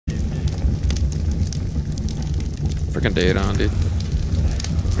Freaking day it on, dude.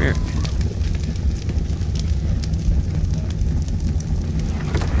 Come here.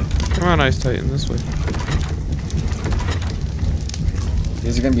 Come on, Ice Titan, this way.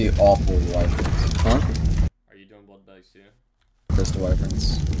 These are gonna be awful wyverns. Huh? Are you doing blood bags too? Crystal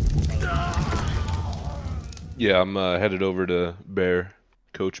wyverns. Yeah, I'm headed over to Bear,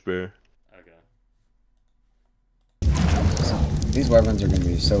 Coach Bear. Okay. These wyverns are gonna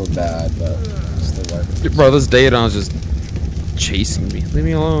be so bad, but still wyverns. Dude, bro, this Daedon's just chasing me. Leave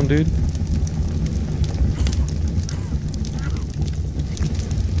me alone, dude.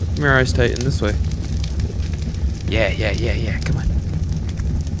 Come here, Ice Titan, this way. Yeah, come on.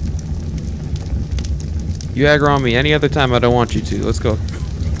 You aggro on me any other time I don't want you to. Let's go.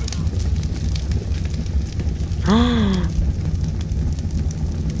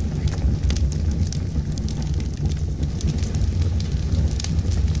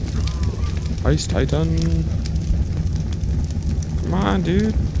 Ice Titan. Come on,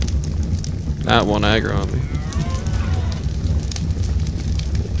 dude. That one aggro on me.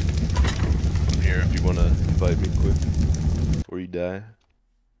 I'm here if you want to invite me quick before you die.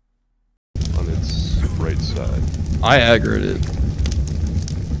 On its right side. I aggroed it.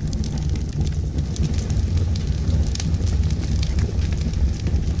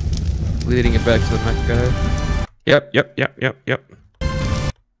 Leading it back to the mech guy. Yep.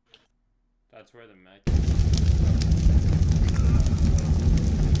 That's where the mech.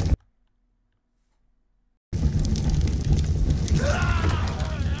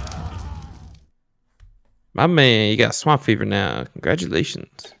 My man, you got swamp fever now.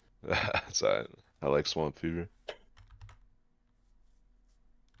 Congratulations. That's alright. I like Swamp Fever.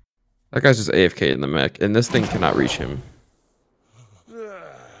 That guy's just AFK in the mech, and this thing cannot reach him.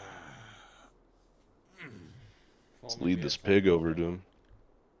 Let's lead this pig over to him.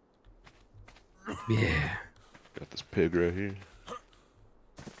 Yeah. Got this pig right here.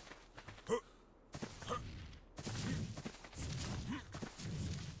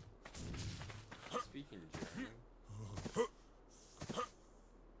 Speaking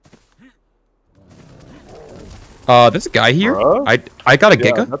German. There's a guy here. Bro? I got a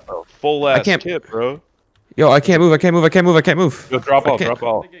giga. That's a full ass can't- tip, bro. Yo, I can't move. Go drop off, can't- drop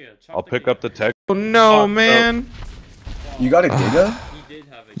off. I'll pick up the tech. Oh no, Oh, man. You got a giga? He did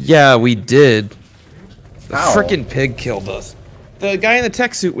have a Yeah, we did. The How? freaking pig killed us. The guy in the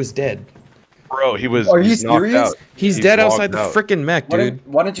tech suit was dead. Bro, he's Are you knocked serious? out. He's dead logged outside the out. freaking mech, dude.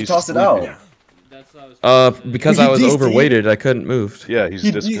 Why didn't you He's toss it sleeping. out? That's what I was Because He I was DC'd? overweighted, I couldn't move. Yeah, he's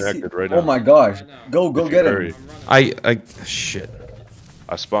He disconnected DC right now. Oh my gosh. Go If you get him. hurry. Shit.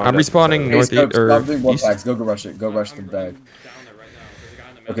 I spawned. I'm at the respawning tech. north- Stop or doing blood east. bags. Go rush it. Go rush the bag. down there right now. There's a guy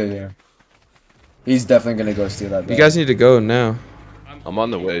in the Okay, middle. yeah. He's definitely gonna go steal that bag. You guys need to go now. I'm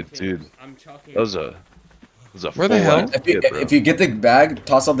on the way, dude. I'm chucking. That was a Where the full hell? ass If you, tip, bro. if you get the bag,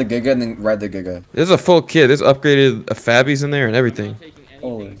 toss out the giga and then ride the giga. There's a full kit. There's upgraded Fabbies in there and I'm everything. not taking anything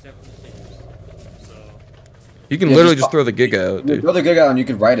Holy. except for the things. So, You can Yeah, literally just just throw the giga out, You dude. throw the giga out and you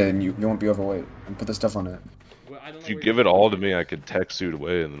can ride it and you won't be overweight. And put the stuff on it. well, I don't know If you where give it all to me, I could tech suit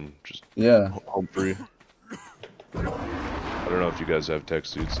away and then just Yeah. home free. I don't know if you guys have tech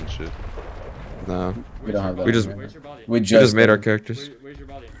suits and shit. No. We don't have that. We just- Where's your body? We We just made our did. characters. Where's your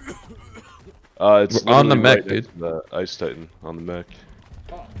body? It's We're on the literally mech, right next to the Ice Titan on the mech.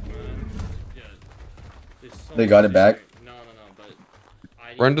 Fuck, man. Yeah. There's so They got much it back? shit. No, but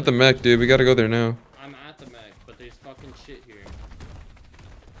I Run to the mech, dude. We gotta go there now. I'm at the mech, but there's fucking shit here.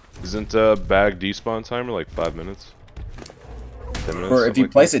 Isn't bag despawn timer like 5 minutes? 10 minutes? Or if you something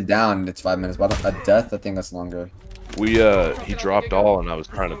like place it down, it's 5 minutes. But a death, I think that's longer. that? He dropped all and I was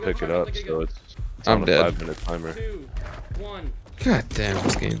trying to pick it up, so it's I'm on a dead. 5-minute timer. 2, 1. God damn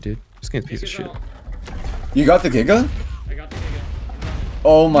this game, dude. This game's a piece of shit. You got the giga? I got the giga.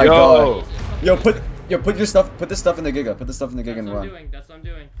 Oh my Yo! god. Yo, put your stuff. Put the stuff in the giga. Put the stuff in the giga That's and what I'm run. doing. That's what I'm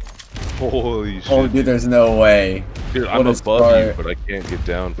doing. Holy shit. Oh, dude, there's no way. Dude, what I'm a above you, start. but I can't get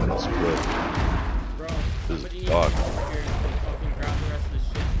down from this cliff. Bro, This is somebody needs to dog. come up here and fucking grab the rest of this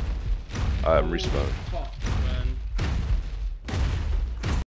shit. I'm respawning.